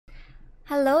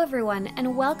Hello everyone,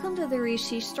 and welcome to the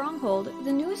Rishi Stronghold,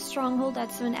 the newest stronghold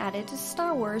that's been added to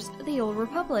Star Wars: The Old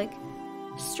Republic.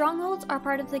 Strongholds are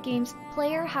part of the game's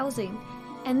player housing,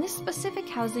 and this specific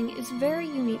housing is very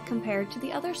unique compared to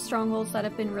the other strongholds that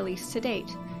have been released to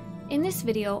date. In this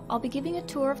video, I'll be giving a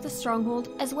tour of the stronghold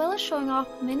as well as showing off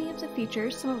many of the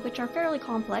features, some of which are fairly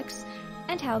complex,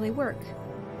 and how they work.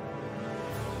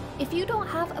 If you don't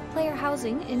have a player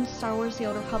housing in Star Wars: The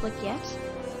Old Republic yet,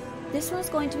 this one is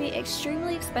going to be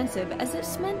extremely expensive, as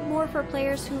it's meant more for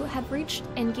players who have reached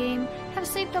endgame, have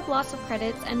saved up lots of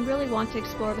credits, and really want to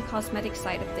explore the cosmetic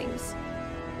side of things.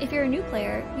 If you're a new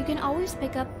player, you can always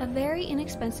pick up a very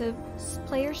inexpensive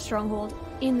player stronghold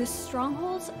in the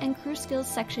Strongholds and Crew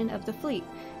Skills section of the fleet.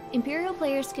 Imperial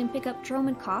players can pick up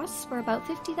Droid costs for about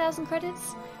 50,000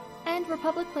 credits, and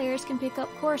Republic players can pick up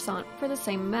Coruscant for the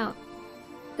same amount.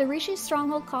 The Rishi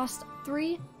Stronghold costs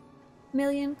 3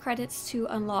 million credits to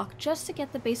unlock just to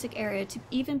get the basic area to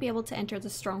even be able to enter the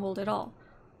stronghold at all,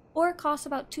 or it costs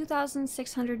about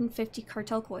 2,650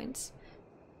 cartel coins.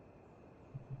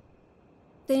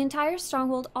 The entire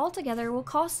stronghold altogether will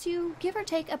cost you, give or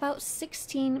take, about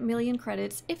 16 million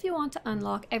credits if you want to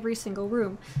unlock every single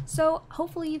room, so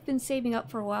hopefully you've been saving up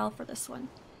for a while for this one.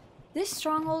 This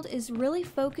stronghold is really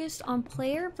focused on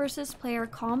player versus player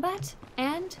combat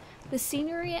and the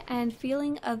scenery and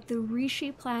feeling of the Rishi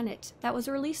planet that was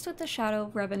released with the Shadow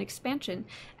of Revan expansion.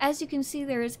 As you can see,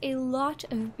 there is a lot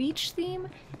of beach theme,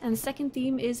 and the second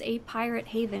theme is a pirate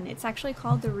haven. It's actually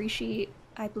called the Rishi,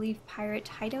 I believe, Pirate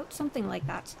Hideout, something like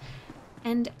that.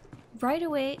 And right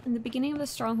away in the beginning of the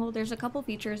stronghold, there's a couple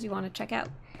features you want to check out.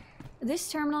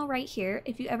 This terminal right here,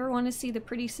 if you ever want to see the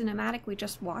pretty cinematic we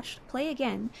just watched play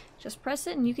again, just press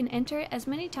it and you can enter it as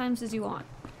many times as you want.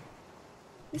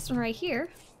 This one right here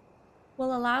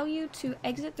will allow you to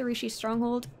exit the Rishi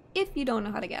Stronghold if you don't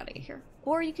know how to get out of here,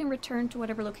 or you can return to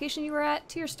whatever location you were at,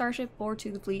 to your starship or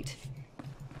to the fleet.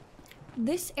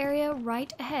 This area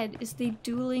right ahead is the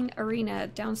dueling arena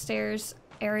downstairs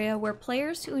area where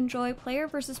players who enjoy player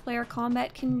versus player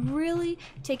combat can really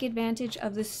take advantage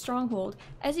of this stronghold.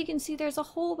 As you can see, there's a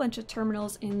whole bunch of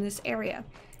terminals in this area.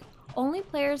 Only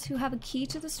players who have a key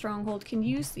to the stronghold can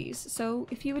use these, so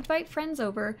if you invite friends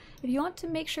over, if you want to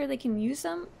make sure they can use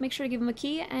them, make sure to give them a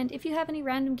key, and if you have any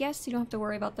random guests, you don't have to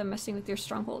worry about them messing with your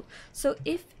stronghold. So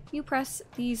if you press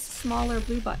these smaller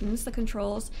blue buttons, the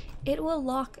controls, it will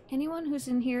lock anyone who's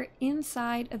in here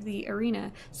inside of the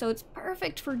arena. So it's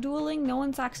perfect for dueling, no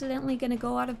one's accidentally going to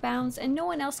go out of bounds, and no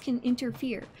one else can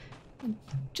interfere. And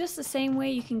just the same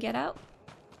way you can get out.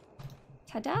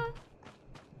 Ta-da!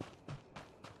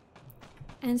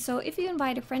 And so if you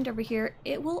invite a friend over here,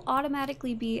 it will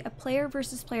automatically be a player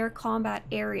versus player combat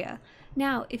area.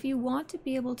 Now, if you want to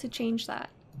be able to change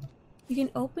that, you can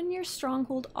open your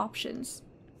stronghold options.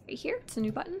 Right here, it's a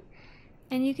new button.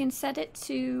 And you can set it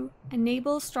to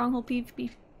enable stronghold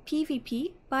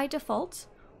PvP by default,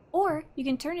 or you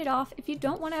can turn it off if you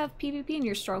don't want to have PvP in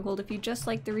your stronghold, if you just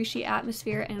like the Rishi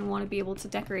atmosphere and want to be able to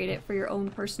decorate it for your own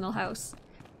personal house.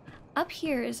 Up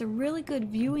here is a really good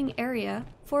viewing area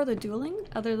for the dueling.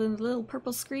 Other than the little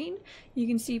purple screen, you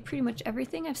can see pretty much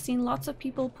everything. I've seen lots of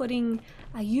people putting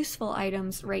useful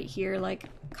items right here, like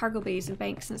cargo bays and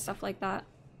banks and stuff like that.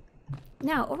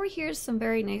 Now, over here is some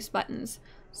very nice buttons.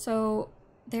 So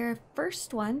their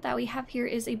first one that we have here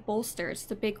is a bolster. It's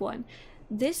the big one.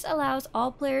 This allows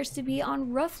all players to be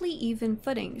on roughly even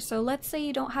footing. So let's say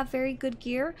you don't have very good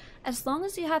gear. As long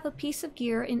as you have a piece of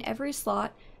gear in every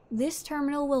slot, this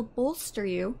terminal will bolster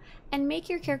you and make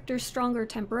your character stronger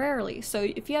temporarily. So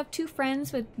if you have two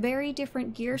friends with very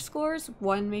different gear scores,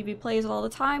 one maybe plays all the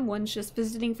time, one's just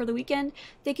visiting for the weekend,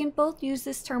 they can both use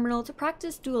this terminal to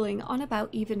practice dueling on about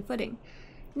even footing.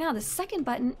 Now the second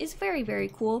button is very, very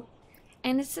cool,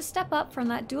 and it's a step up from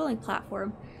that dueling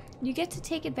platform. You get to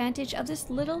take advantage of this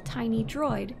little tiny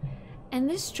droid, and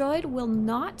this droid will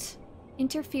not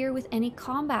interfere with any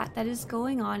combat that is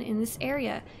going on in this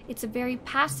area. It's a very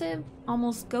passive,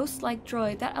 almost ghost-like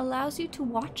droid that allows you to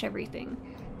watch everything.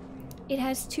 It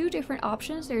has two different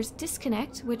options. There's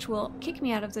disconnect, which will kick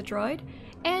me out of the droid,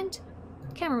 and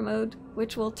camera mode,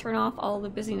 which will turn off all the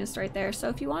busyness right there. So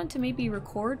if you wanted to maybe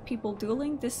record people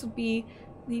dueling, this would be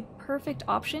the perfect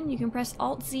option. You can press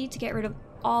Alt-Z to get rid of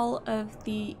all of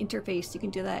the interface. You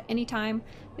can do that anytime.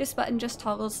 This button just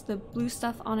toggles the blue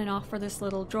stuff on and off for this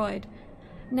little droid.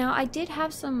 Now, I did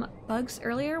have some bugs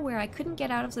earlier where I couldn't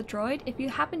get out of the droid. If you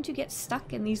happen to get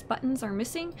stuck and these buttons are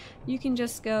missing, you can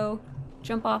just go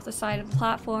jump off the side of the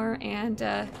platform, and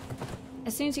as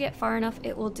soon as you get far enough,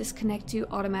 it will disconnect you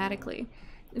automatically.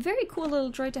 Very cool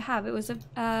little droid to have. It was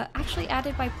actually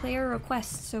added by player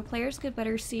request, so players could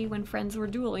better see when friends were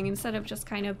dueling instead of just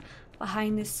kind of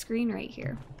behind this screen right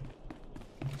here.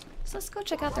 So let's go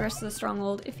check out the rest of the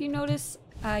Stronghold. If you notice,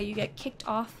 you get kicked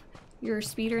off your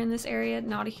speeder in this area,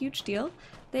 not a huge deal.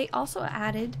 They also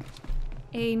added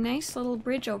a nice little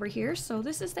bridge over here, so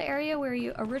this is the area where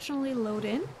you originally load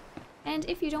in. And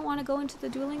if you don't want to go into the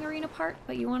dueling arena part,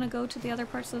 but you want to go to the other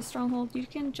parts of the Stronghold, you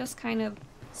can just kind of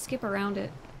skip around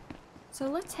it. So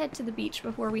let's head to the beach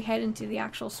before we head into the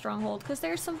actual Stronghold, because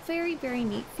there's some very, very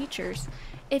neat features.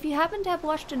 If you happen to have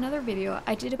watched another video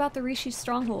I did about the Rishi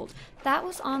Stronghold, that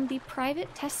was on the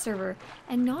private test server,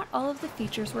 and not all of the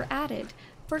features were added.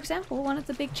 For example, one of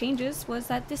the big changes was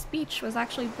that this beach was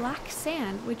actually black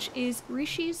sand, which is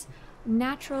Rishi's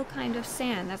natural kind of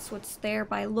sand. That's what's there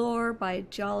by lore, by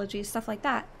geology, stuff like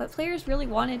that. But players really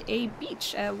wanted a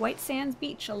beach, a white sands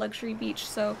beach, a luxury beach,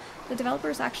 so the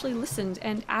developers actually listened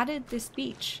and added this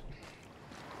beach.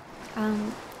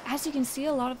 As you can see,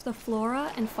 a lot of the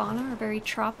flora and fauna are very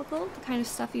tropical, the kind of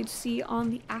stuff you'd see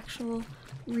on the actual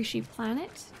Rishi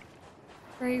planet.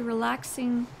 Very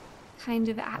relaxing kind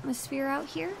of atmosphere out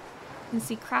here. You can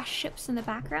see crash ships in the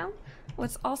background.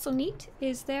 What's also neat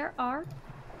is there are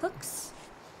hooks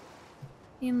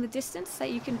in the distance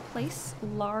that you can place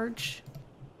large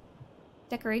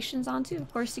decorations onto.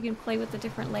 Of course, you can play with the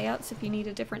different layouts if you need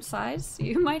a different size.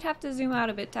 You might have to zoom out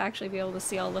a bit to actually be able to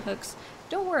see all the hooks.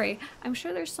 Don't worry, I'm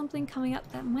sure there's something coming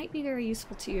up that might be very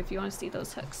useful to you if you want to see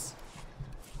those hooks.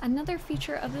 Another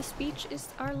feature of this beach is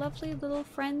our lovely little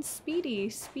friend Speedy.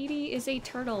 Speedy is a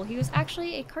turtle. He was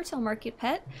actually a cartel market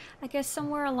pet. I guess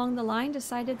somewhere along the line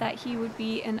decided that he would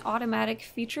be an automatic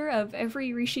feature of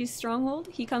every Rishi's Stronghold.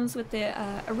 He comes with the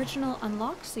original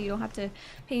unlock, so you don't have to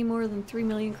pay more than 3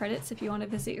 million credits if you want to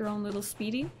visit your own little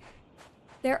Speedy.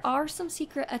 There are some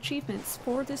secret achievements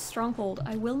for this Stronghold.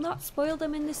 I will not spoil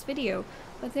them in this video,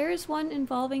 but there is one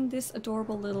involving this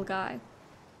adorable little guy.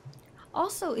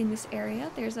 Also in this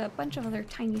area, there's a bunch of other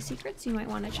tiny secrets you might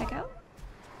want to check out.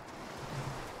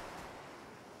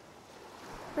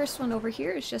 First one over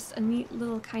here is just a neat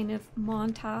little kind of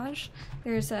montage.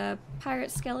 There's a pirate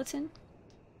skeleton,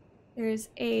 there's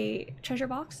a treasure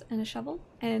box and a shovel,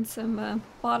 and some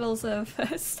bottles of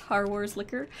Star Wars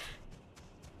liquor.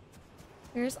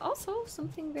 There's also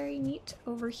something very neat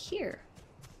over here,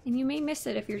 and you may miss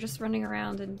it if you're just running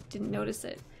around and didn't notice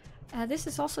it. This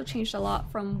has also changed a lot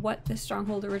from what the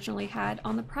Stronghold originally had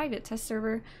on the private test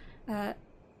server.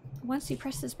 Once you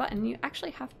press this button, you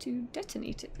actually have to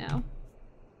detonate it now.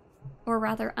 Or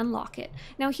rather, unlock it.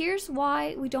 Now here's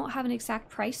why we don't have an exact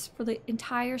price for the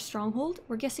entire Stronghold.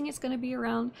 We're guessing it's going to be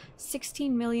around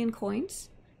 16 million coins,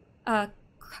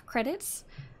 credits.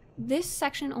 This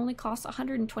section only costs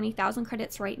 120,000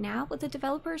 credits right now, but the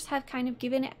developers have kind of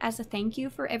given it as a thank you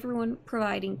for everyone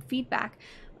providing feedback.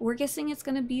 We're guessing it's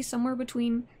going to be somewhere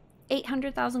between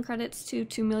 800,000 credits to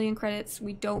 2 million credits.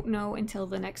 We don't know until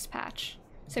the next patch.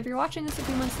 So if you're watching this a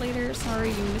few months later, sorry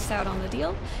you missed out on the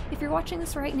deal. If you're watching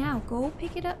this right now, go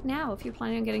pick it up now if you're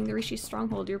planning on getting the Rishi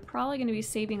Stronghold. You're probably going to be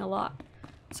saving a lot.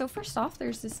 So first off,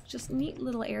 there's this just neat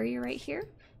little area right here.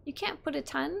 You can't put a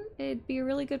ton. It'd be a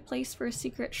really good place for a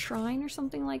secret shrine or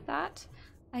something like that.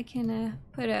 I can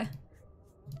put a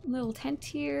little tent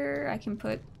here. I can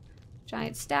put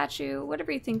giant statue,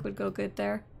 whatever you think would go good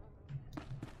there.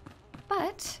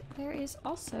 But there is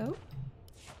also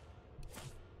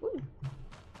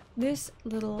this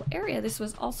little area. This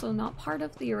was also not part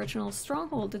of the original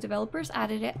Stronghold. The developers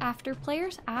added it after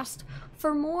players asked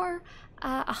for more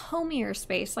a homier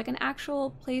space, like an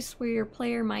actual place where your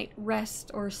player might rest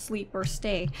or sleep or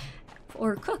stay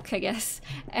or cook, I guess.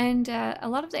 And a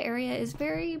lot of the area is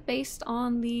very based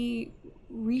on the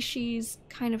Rishi's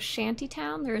kind of shanty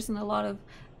town. There isn't a lot of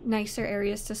nicer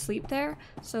areas to sleep there,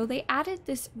 so they added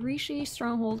this Rishi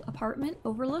Stronghold apartment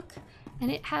Overlook, and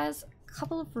it has a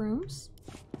couple of rooms,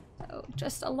 so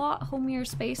just a lot homier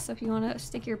space. So if you want to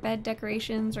stick your bed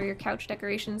decorations or your couch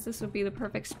decorations, this would be the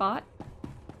perfect spot.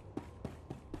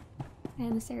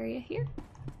 And this area here,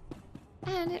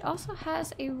 and it also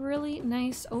has a really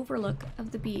nice overlook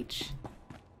of the beach.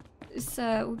 This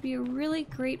would be a really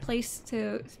great place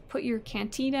to put your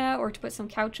cantina or to put some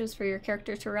couches for your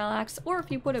character to relax, or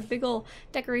if you put a big ol'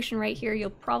 decoration right here, you'll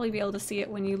probably be able to see it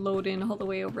when you load in all the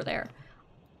way over there.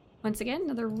 Once again,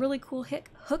 another really cool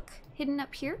hook hidden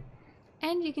up here,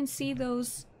 and you can see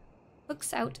those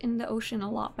hooks out in the ocean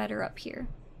a lot better up here.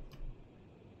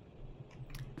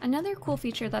 Another cool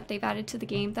feature that they've added to the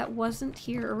game that wasn't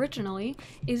here originally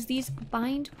is these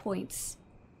bind points.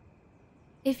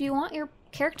 If you want your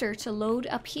character to load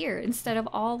up here instead of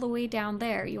all the way down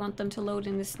there, you want them to load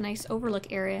in this nice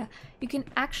overlook area, you can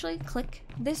actually click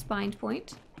this bind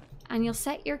point and you'll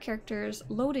set your character's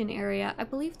load-in area. I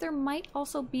believe there might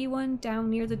also be one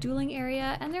down near the dueling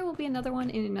area, and there will be another one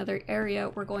in another area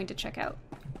we're going to check out.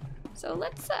 So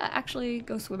let's actually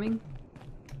go swimming.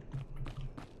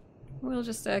 We'll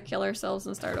just kill ourselves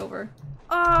and start over.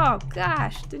 Oh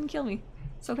gosh, didn't kill me.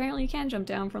 So apparently you can jump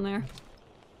down from there.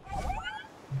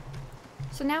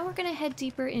 So now we're gonna head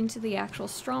deeper into the actual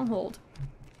stronghold.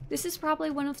 This is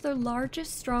probably one of the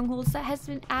largest strongholds that has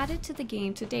been added to the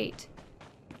game to date.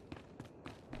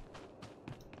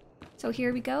 So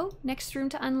here we go. Next room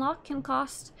to unlock can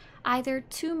cost either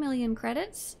 2 million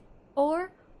credits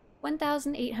or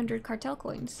 1,800 cartel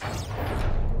coins.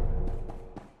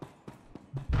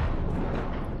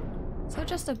 So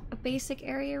just a basic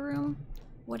area room.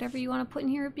 Whatever you want to put in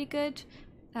here would be good.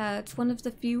 It's one of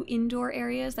the few indoor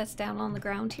areas that's down on the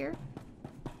ground here.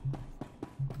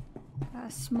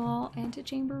 A small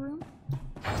antechamber room.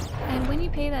 And when you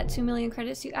pay that 2 million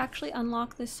credits, you actually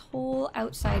unlock this whole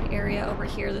outside area over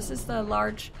here. This is the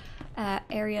large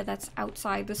area that's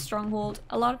outside the stronghold.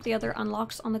 A lot of the other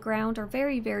unlocks on the ground are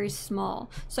very, very small.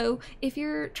 So if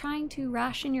you're trying to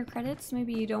ration your credits,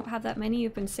 maybe you don't have that many,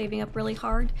 you've been saving up really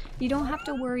hard, you don't have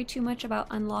to worry too much about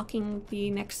unlocking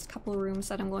the next couple rooms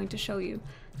that I'm going to show you.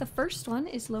 The first one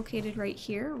is located right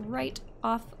here, right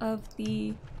off of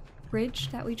the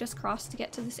bridge that we just crossed to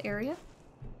get to this area.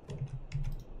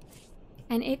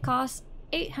 And it costs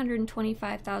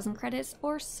 825,000 credits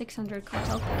or 600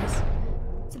 cartel coins.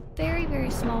 It's a very, very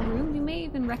small room. You may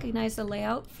even recognize the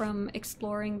layout from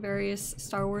exploring various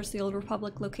Star Wars The Old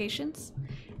Republic locations.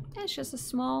 And it's just a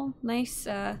small, nice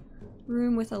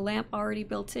room with a lamp already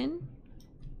built in.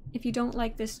 If you don't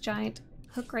like this giant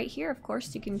hook right here, of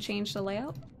course, you can change the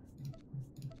layout.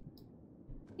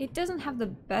 It doesn't have the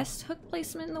best hook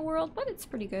placement in the world, but it's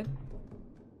pretty good.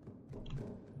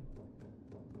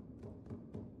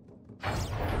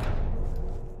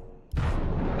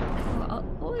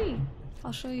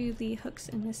 I'll show you the hooks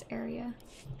in this area.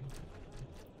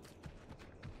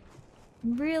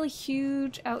 Really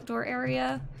huge outdoor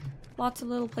area. Lots of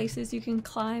little places you can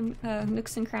climb,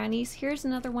 nooks and crannies. Here's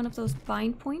another one of those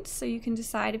bind points, so you can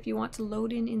decide if you want to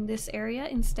load in this area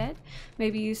instead.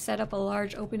 Maybe you set up a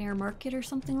large open air market or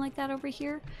something like that over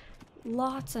here.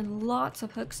 Lots and lots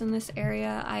of hooks in this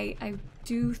area. I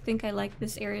do think I like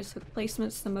this area's hook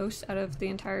placements the most out of the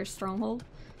entire stronghold.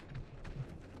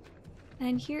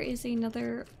 And here is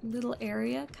another little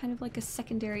area, kind of like a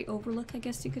secondary overlook, I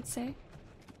guess you could say.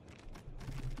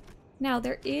 Now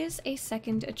there is a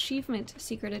second achievement,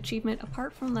 secret achievement,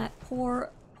 apart from that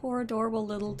poor adorable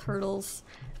little turtles.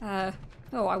 Oh,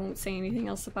 I won't say anything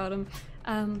else about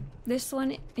them. This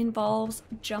one involves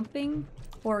jumping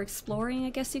or exploring, I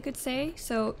guess you could say.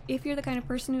 So if you're the kind of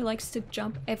person who likes to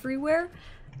jump everywhere,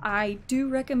 I do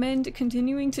recommend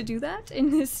continuing to do that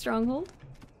in this stronghold.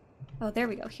 Oh, there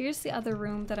we go. Here's the other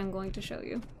room that I'm going to show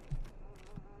you.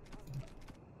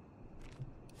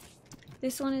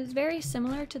 This one is very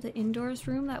similar to the indoors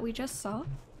room that we just saw.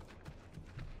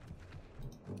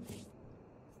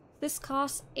 This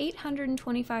costs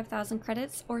 825,000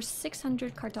 credits or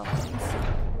 600 cartel coins.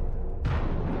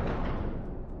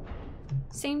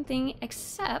 Same thing,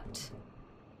 except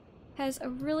has a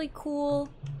really cool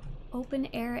open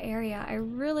air area. I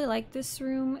really like this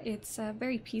room. It's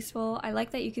very peaceful. I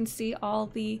like that you can see all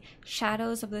the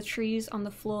shadows of the trees on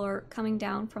the floor coming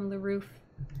down from the roof.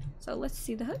 So let's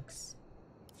see the hooks.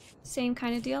 Same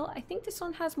kind of deal. I think this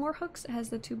one has more hooks. It has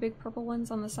the two big purple ones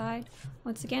on the side.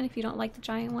 Once again, if you don't like the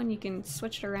giant one, you can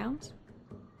switch it around.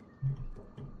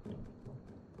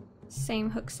 Same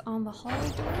hooks on the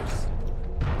hallway doors.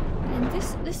 And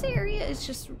this area is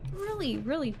just really,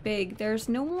 really big. There's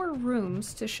no more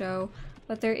rooms to show,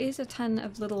 but there is a ton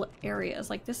of little areas.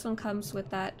 Like this one comes with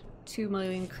that 2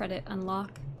 million credit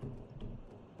unlock.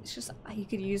 It's just, you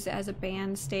could use it as a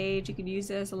band stage, you could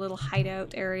use it as a little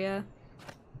hideout area.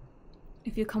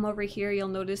 If you come over here, you'll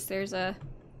notice there's an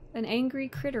angry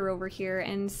critter over here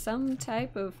and some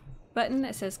type of button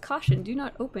that says, "Caution, do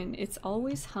not open, it's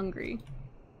always hungry."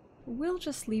 We'll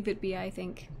just leave it be, I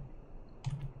think.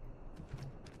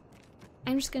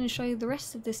 I'm just going to show you the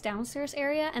rest of this downstairs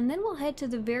area, and then we'll head to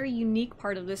the very unique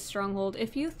part of this stronghold.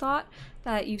 If you thought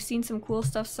that you've seen some cool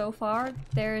stuff so far,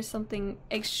 there is something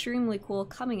extremely cool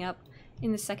coming up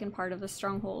in the second part of the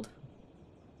stronghold.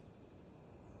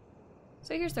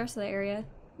 So here's the rest of the area.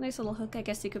 Nice little hook. I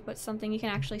guess you could put something. You can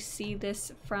actually see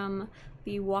this from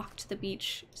the walk to the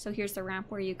beach. So here's the ramp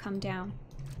where you come down.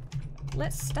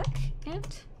 Let's stack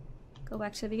and go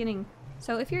back to the beginning.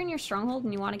 So if you're in your stronghold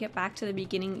and you want to get back to the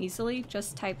beginning easily,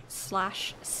 just type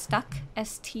 /stuck,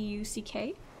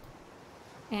 S-T-U-C-K,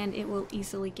 and it will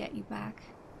easily get you back.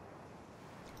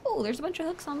 Oh, there's a bunch of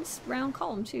hooks on this round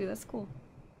column too, that's cool.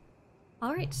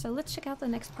 Alright, so let's check out the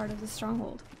next part of the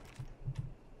stronghold.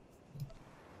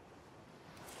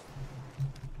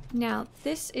 Now,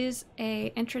 this is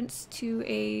a entrance to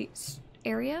a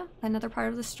area, another part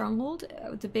of the stronghold.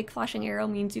 The big flashing arrow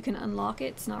means you can unlock it,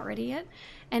 it's not ready yet.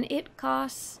 And it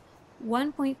costs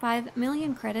 1.5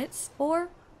 million credits or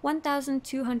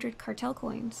 1,200 cartel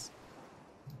coins.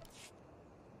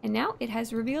 And now it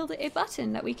has revealed a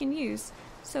button that we can use.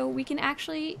 So we can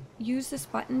actually use this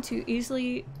button to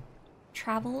easily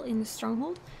travel in the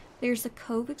stronghold. There's the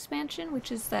Cove expansion,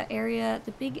 which is the area,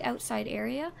 the big outside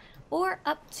area, or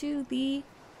up to the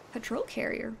patrol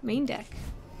carrier main deck.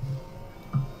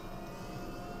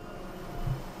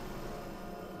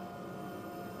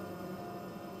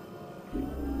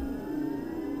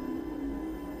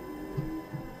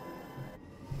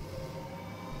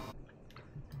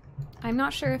 I'm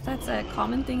not sure if that's a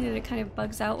common thing that it kind of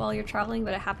bugs out while you're traveling,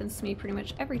 but it happens to me pretty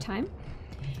much every time.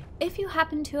 If you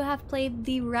happen to have played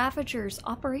the Ravager's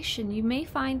Operation, you may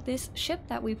find this ship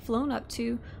that we've flown up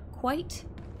to quite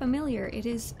familiar. It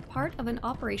is part of an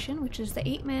operation, which is the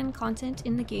 8-man content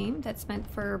in the game that's meant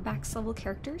for max level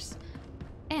characters,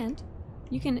 and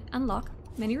you can unlock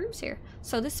many rooms here.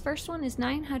 So this first one is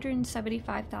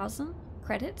 975,000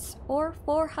 credits or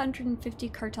 450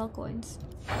 cartel coins.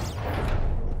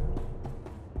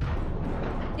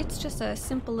 It's just a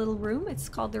simple little room. It's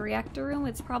called the reactor room.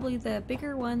 It's probably the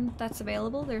bigger one that's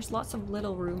available. There's lots of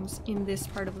little rooms in this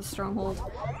part of the stronghold.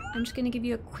 I'm just going to give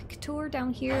you a quick tour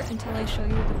down here until I show you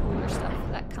the cooler stuff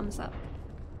that comes up.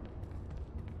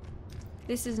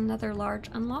 This is another large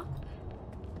unlock.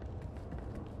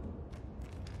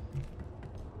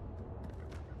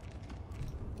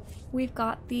 We've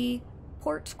got the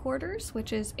port quarters,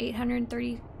 which is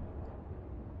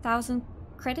 830,000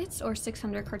 credits or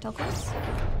 600 cartel coins.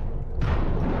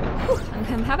 Whew,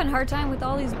 I'm having a hard time with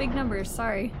all these big numbers,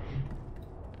 sorry.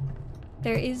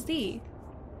 There is the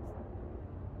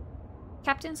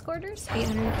captain's quarters,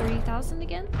 830,000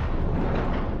 again.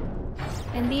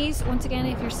 And these, once again,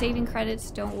 if you're saving credits,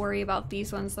 don't worry about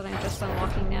these ones that I'm just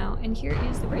unlocking now. And here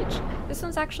is the bridge. This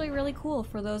one's actually really cool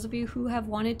for those of you who have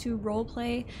wanted to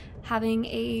roleplay having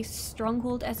a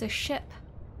stronghold as a ship.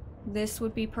 This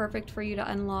would be perfect for you to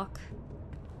unlock.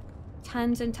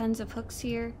 Tons and tons of hooks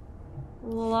here.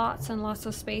 Lots and lots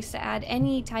of space to add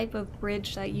any type of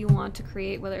bridge that you want to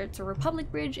create, whether it's a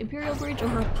Republic bridge, Imperial bridge,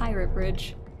 or a pirate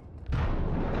bridge.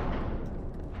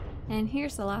 And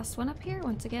here's the last one up here.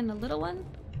 Once again, a little one.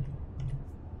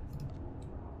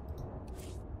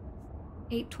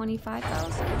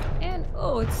 825,000. And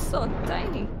oh, it's so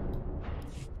tiny.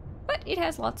 But it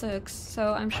has lots of hooks,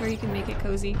 so I'm sure you can make it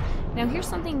cozy. Now here's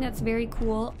something that's very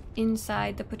cool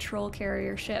inside the patrol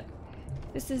carrier ship.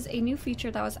 This is a new feature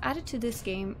that was added to this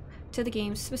game, to the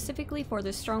game specifically for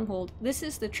this stronghold. This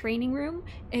is the training room.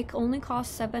 It only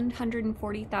costs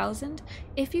 740,000.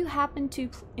 If you happen to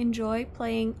enjoy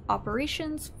playing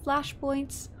operations,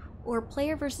 flashpoints, or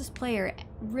player versus player,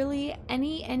 really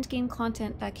any endgame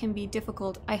content that can be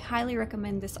difficult, I highly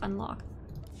recommend this unlock.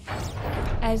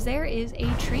 As there is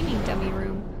a training dummy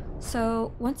room.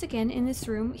 So once again, in this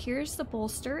room, here's the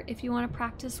bolster if you want to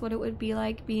practice what it would be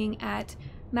like being at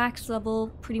max level,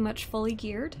 pretty much fully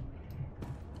geared.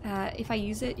 If I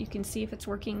use it, you can see if it's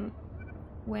working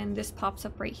when this pops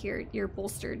up right here. You're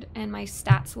bolstered and my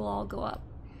stats will all go up.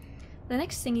 The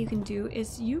next thing you can do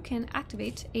is you can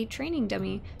activate a training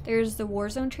dummy. There's the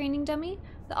Warzone training dummy,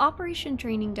 the Operation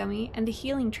training dummy, and the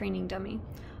Healing training dummy.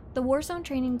 The Warzone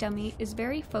training dummy is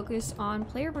very focused on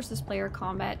player versus player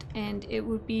combat, and it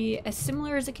would be as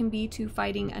similar as it can be to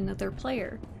fighting another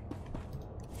player.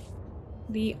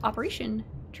 The Operation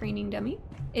training dummy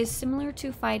is similar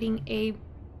to fighting a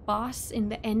boss in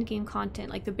the endgame content,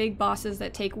 like the big bosses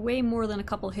that take way more than a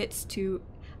couple hits to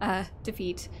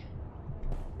defeat.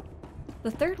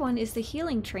 The third one is the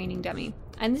Healing training dummy,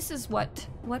 and this is what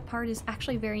part is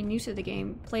actually very new to the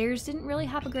game. Players didn't really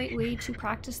have a great way to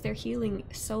practice their healing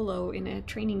solo in a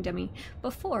training dummy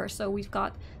before, so we've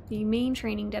got the main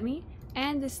training dummy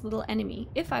and this little enemy.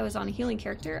 If I was on a healing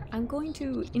character, I'm going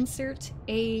to insert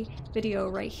a video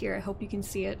right here, I hope you can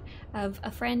see it, of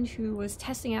a friend who was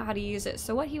testing out how to use it.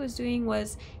 So what he was doing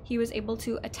was he was able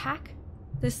to attack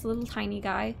this little tiny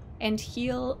guy and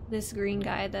heal this green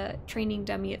guy, the training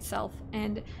dummy itself,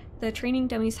 and the training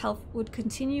dummy's health would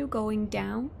continue going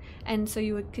down, and so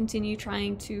you would continue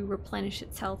trying to replenish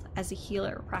its health as a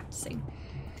healer practicing.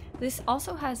 This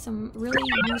also has some really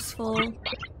useful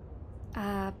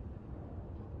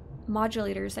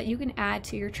modulators that you can add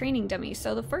to your training dummy.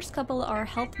 So the first couple are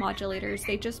health modulators.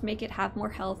 They just make it have more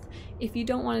health. If you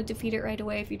don't want to defeat it right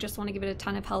away, if you just want to give it a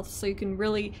ton of health so you can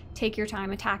really take your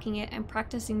time attacking it and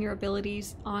practicing your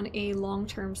abilities on a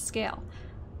long-term scale.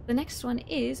 The next one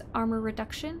is armor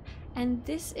reduction, and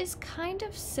this is kind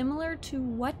of similar to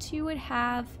what you would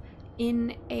have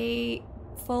in a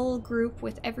full group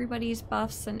with everybody's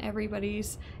buffs and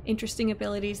everybody's interesting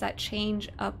abilities that change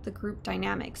up the group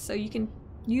dynamics. So you can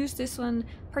use this one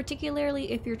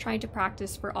particularly if you're trying to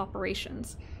practice for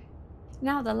operations.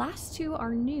 Now the last two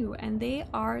are new, and they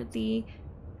are the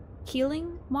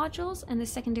healing modules and the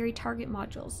secondary target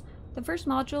modules. The first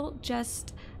module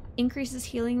just increases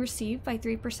healing received by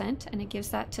 3%, and it gives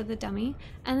that to the dummy.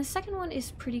 And the second one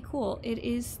is pretty cool. It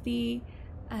is the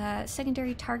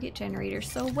secondary target generator.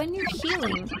 So when you're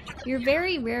healing, you're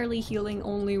very rarely healing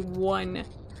only one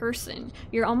person.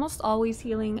 You're almost always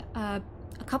healing a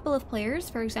couple of players,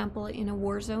 for example in a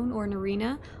war zone or an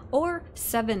arena, or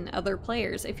 7 other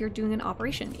players if you're doing an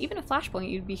operation. Even a flashpoint,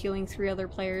 you'd be healing 3 other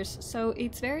players. So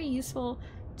it's very useful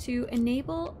to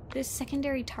enable this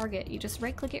secondary target. You just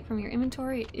right click it from your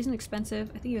inventory. It isn't expensive.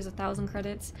 I think it was 1,000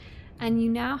 credits, and you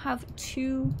now have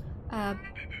 2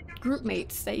 group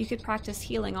mates that you could practice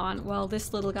healing on while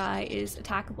this little guy is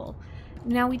attackable.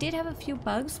 Now we did have a few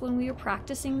bugs when we were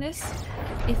practicing this.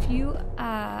 If you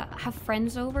have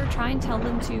friends over, try and tell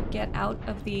them to get out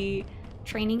of the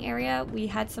training area. We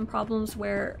had some problems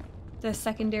where the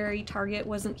secondary target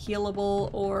wasn't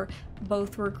healable or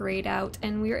both were grayed out,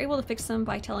 and we were able to fix them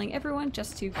by telling everyone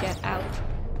just to get out.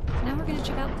 Now we're going to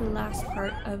check out the last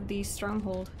part of the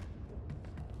Stronghold.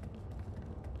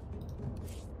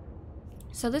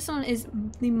 So this one is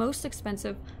the most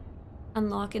expensive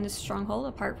unlock in the Stronghold,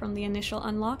 apart from the initial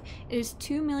unlock. It is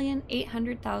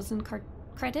 2,800,000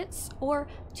 credits, or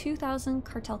 2,000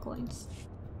 cartel coins.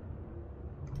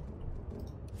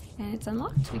 And it's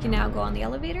unlocked. We can now go on the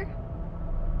elevator.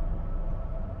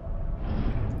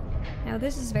 Now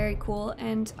this is very cool,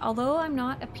 and although I'm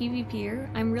not a PvPer,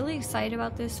 I'm really excited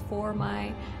about this for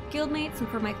my guildmates and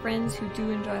for my friends who do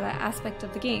enjoy that aspect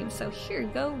of the game. So here you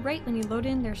go, right when you load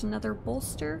in, there's another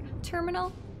bolster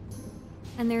terminal,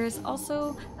 and there is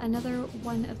also another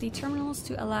one of the terminals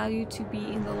to allow you to be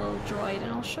in the little droid,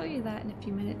 and I'll show you that in a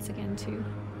few minutes again too.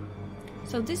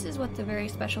 So this is what the very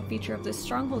special feature of this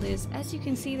Stronghold is. As you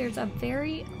can see, there's a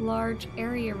very large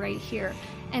area right here,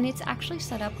 and it's actually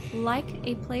set up like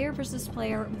a player versus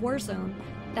player warzone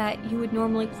that you would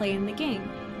normally play in the game.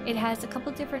 It has a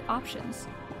couple different options.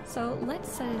 So let's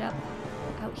set it up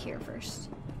out here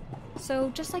first. So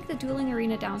just like the dueling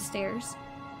arena downstairs,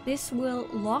 this will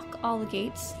lock all the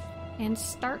gates and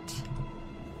start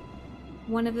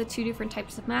one of the 2 different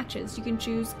types of matches. You can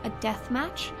choose a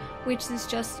deathmatch, which is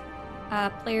just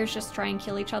players just try and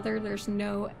kill each other. There's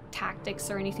no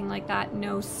tactics or anything like that,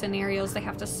 no scenarios they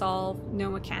have to solve, no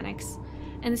mechanics.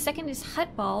 And the second is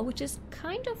Huttball, which is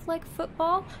kind of like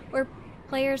football, where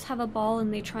players have a ball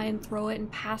and they try and throw it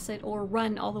and pass it or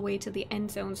run all the way to the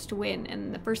end zones to win,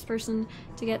 and the first person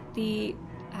to get the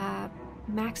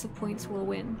max of points will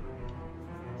win.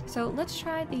 So let's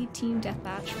try the team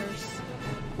deathmatch first.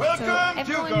 Welcome so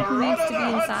everyone who needs to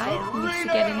be inside needs to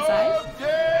get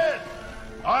inside.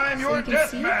 I'm your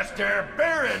Deathmaster,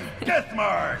 Baron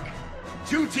Deathmark.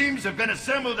 2 teams have been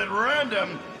assembled at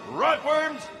random,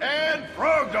 Rotworms and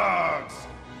Frog Dogs.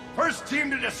 First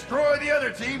team to destroy the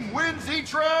other team wins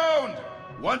each round.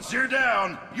 Once you're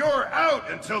down, you're out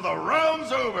until the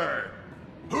round's over.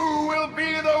 Who will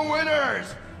be the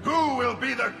winners? Who will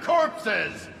be the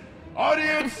corpses?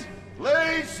 Audience,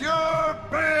 place your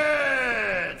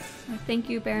bets! Thank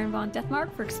you, Baron von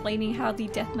Deathmark, for explaining how the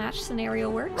deathmatch scenario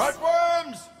works.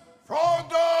 Rotworms! Frog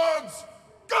Dogs!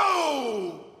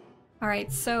 Go!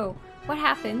 Alright, so what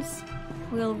happens,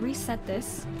 we'll reset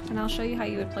this, and I'll show you how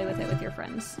you would play with it with your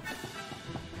friends.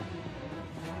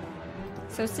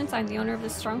 So since I'm the owner of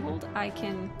this Stronghold, I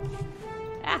can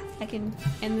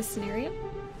end this scenario.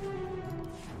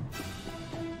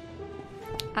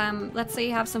 Let's say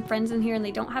you have some friends in here and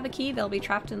they don't have a key, they'll be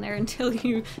trapped in there until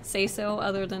you say so,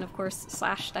 other than of course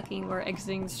 /ducking or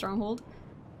exiting the Stronghold.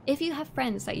 If you have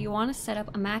friends that you want to set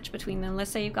up a match between them,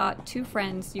 let's say you've got 2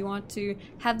 friends, you want to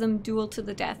have them duel to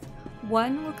the death.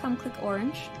 One will come click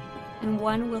orange, and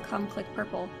one will come click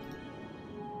purple.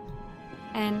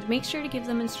 And make sure to give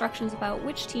them instructions about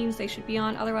which teams they should be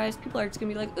on, otherwise people are just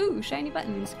going to be like, ooh, shiny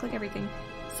buttons, click everything.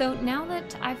 So now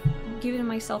that I've given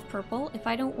myself purple, if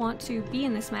I don't want to be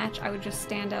in this match, I would just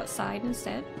stand outside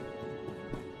instead.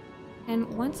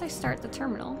 And once I start the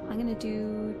terminal, I'm going to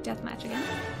do deathmatch again.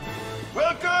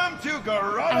 Welcome to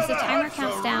Garada. As the timer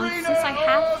counts down, since I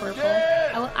have purple,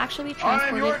 I will actually be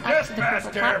transported up to the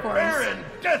purple platforms. Baron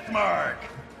Deathmark.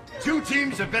 2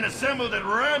 teams have been assembled at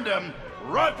random,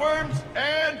 rotworms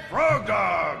and frog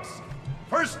dogs.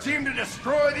 First team to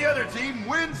destroy the other team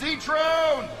wins each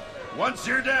round. Once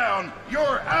you're down,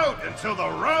 you're out until the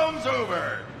round's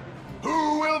over.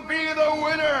 Who will be the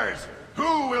winners?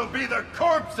 Who will be the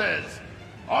corpses?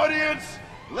 Audience,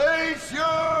 place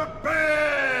your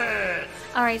bets!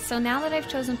 Alright, so now that I've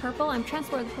chosen purple, I'm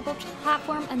transported to the purple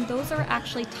platform, and those are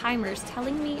actually timers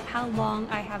telling me how long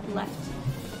I have left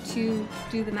to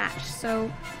do the match. So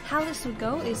how this would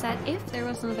go is that if there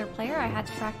was another player I had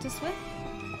to practice with,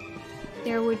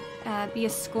 there would be a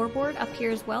scoreboard up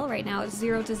here as well. Right now it's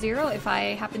 0-0. If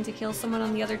I happen to kill someone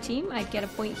on the other team, I'd get a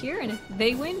point here, and if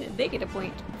they win, they get a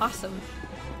point. Awesome.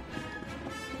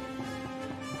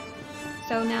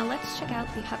 So now let's check out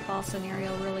the Huttball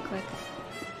scenario really quick.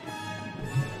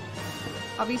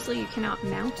 Obviously you cannot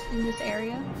mount in this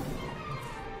area.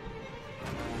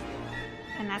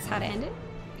 And that's how to end it.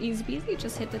 Easy peasy,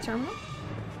 just hit the terminal.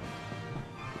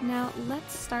 Now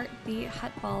let's start the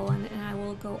Huttball one, and I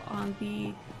will go on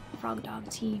the Frog Dog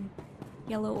team.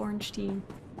 Yellow-orange team.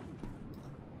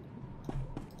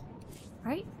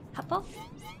 Alright, Huttball.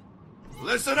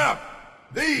 Listen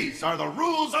up! These are the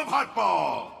rules of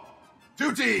Huttball!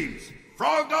 2 teams,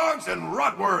 frog dogs and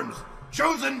rotworms,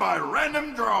 chosen by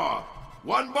random draw.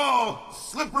 1 ball,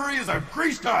 slippery as a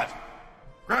grease cut.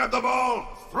 Grab the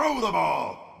ball, throw the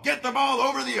ball. Get the ball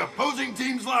over the opposing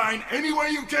team's line any way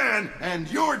you can, and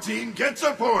your team gets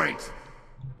a point.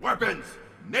 Weapons,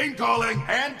 name-calling,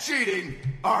 and cheating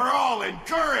are all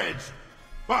encouraged.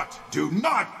 But do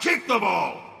not kick the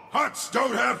ball. Hutts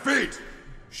don't have feet.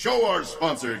 Show our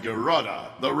sponsor, Garada,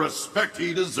 the respect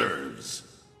he deserves.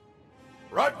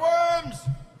 Rotworms!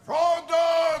 Frog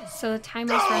dogs! So the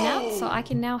timer's run out, so I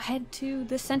can now head to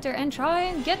the center and try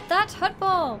and get that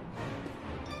Huttball!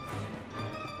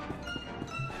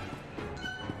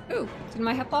 Ooh, did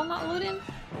my Huttball not load in?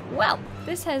 Well,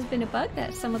 this has been a bug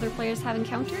that some other players have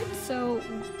encountered, so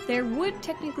there would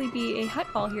technically be a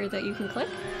Huttball here that you can click.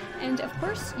 And of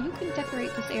course, you can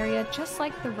decorate this area just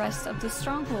like the rest of the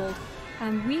Stronghold.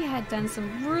 We had done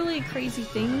some really crazy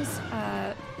things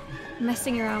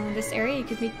messing around with this area. You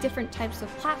could make different types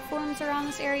of platforms around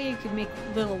this area. You could make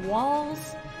little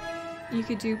walls. You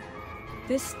could do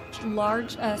this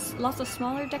large, lots of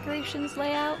smaller decorations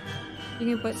layout.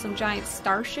 You can put some giant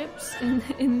starships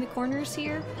in the corners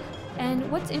here.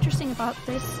 And what's interesting about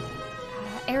this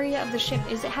area of the ship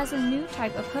is it has a new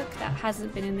type of hook that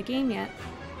hasn't been in the game yet.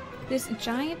 This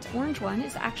giant orange one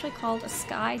is actually called a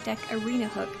Sky Deck Arena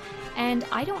hook. And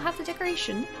I don't have the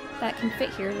decoration that can fit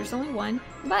here, there's only one,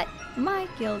 but my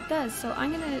guild does. So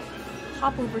I'm going to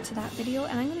hop over to that video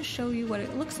and I'm going to show you what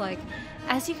it looks like.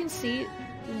 As you can see,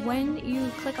 when you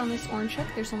click on this orange hook,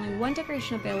 there's only one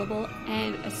decoration available,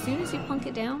 and as soon as you plunk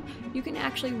it down, you can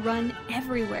actually run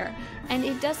everywhere. And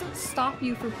it doesn't stop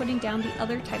you from putting down the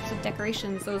other types of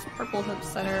decorations, those purple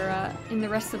hooks that are in the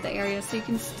rest of the area, so you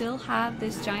can still have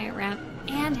this giant ramp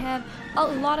and have a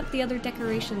lot of the other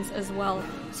decorations as well.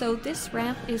 So this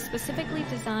ramp is specifically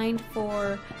designed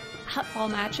for Huttball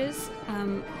matches.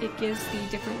 It gives the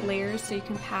different layers so you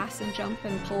can pass and jump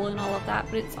and pull and all of that,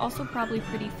 but it's also probably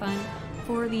pretty fun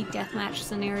for the deathmatch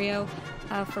scenario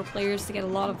for players to get a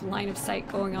lot of line of sight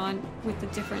going on with the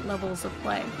different levels of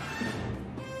play.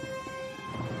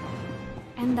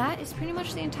 And that is pretty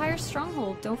much the entire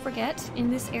Stronghold. Don't forget, in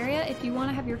this area, if you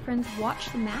want to have your friends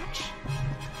watch the match,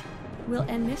 we'll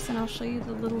end this and I'll show you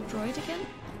the little droid again.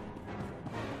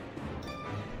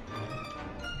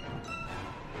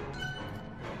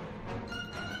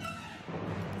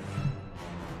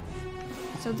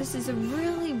 So this is a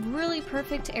really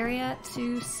perfect area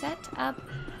to set up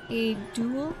a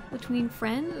duel between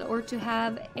friends, or to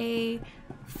have a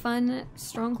fun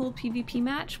Stronghold PvP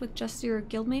match with just your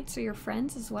guildmates or your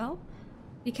friends as well.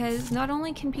 Because not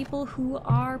only can people who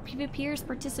are PvPers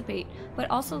participate, but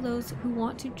also those who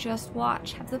want to just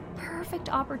watch have the perfect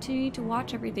opportunity to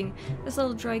watch everything. This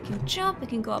little droid can jump, it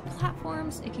can go up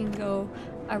platforms, it can go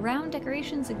around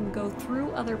decorations, it can go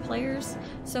through other players.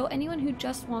 So anyone who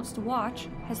just wants to watch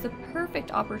has the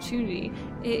perfect opportunity.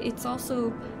 It's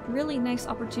also really nice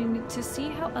opportunity to see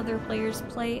how other players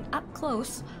play up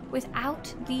close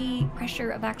without the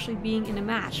pressure of actually being in a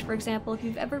match. For example, if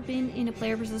you've ever been in a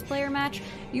player versus player match,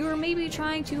 you are maybe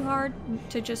trying too hard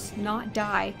to just not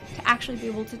die, to actually be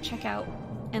able to check out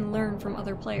and learn from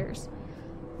other players.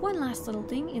 One last little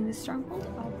thing in this Stronghold,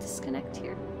 I'll disconnect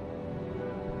here.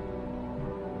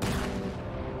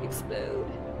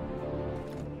 Explode.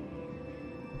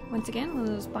 Once again, one of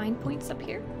those bind points up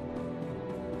here.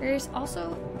 There's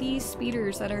also these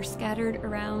speeders that are scattered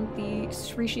around the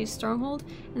Rishi Stronghold,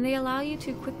 and they allow you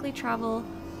to quickly travel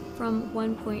from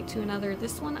one point to another.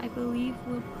 This one, I believe,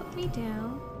 will put me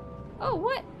down. Oh,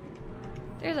 what?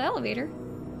 There's an elevator.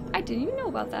 I didn't even know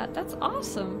about that. That's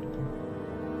awesome.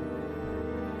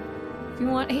 If you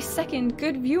want a second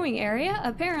good viewing area,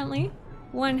 apparently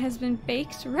one has been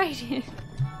baked right in.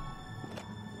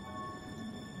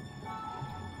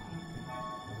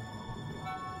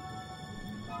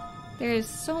 There's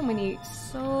so many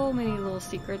little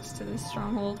secrets to this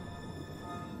stronghold.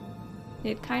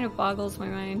 It kind of boggles my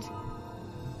mind.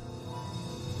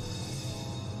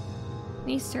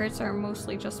 These turrets are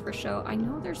mostly just for show. I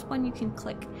know there's one you can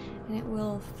click and it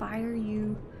will fire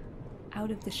you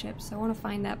out of the ship, so I want to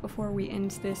find that before we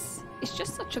end this. It's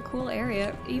just such a cool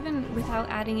area, even without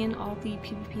adding in all the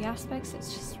PvP aspects.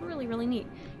 It's just really, really neat.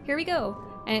 Here we go,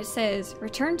 and it says,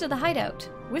 return to the hideout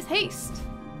with haste.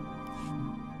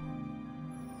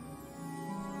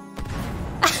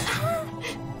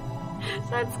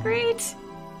 That's great!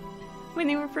 When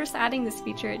they were first adding this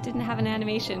feature, it didn't have an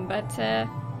animation, but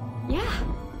yeah,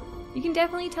 you can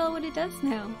definitely tell what it does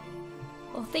now.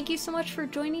 Well, thank you so much for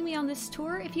joining me on this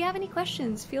tour. If you have any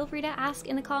questions, feel free to ask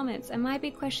in the comments. And my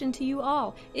big question to you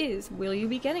all is, will you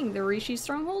be getting the Rishi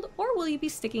Stronghold, or will you be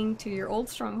sticking to your old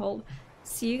stronghold?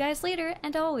 See you guys later,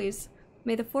 and always,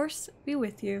 may the Force be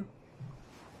with you.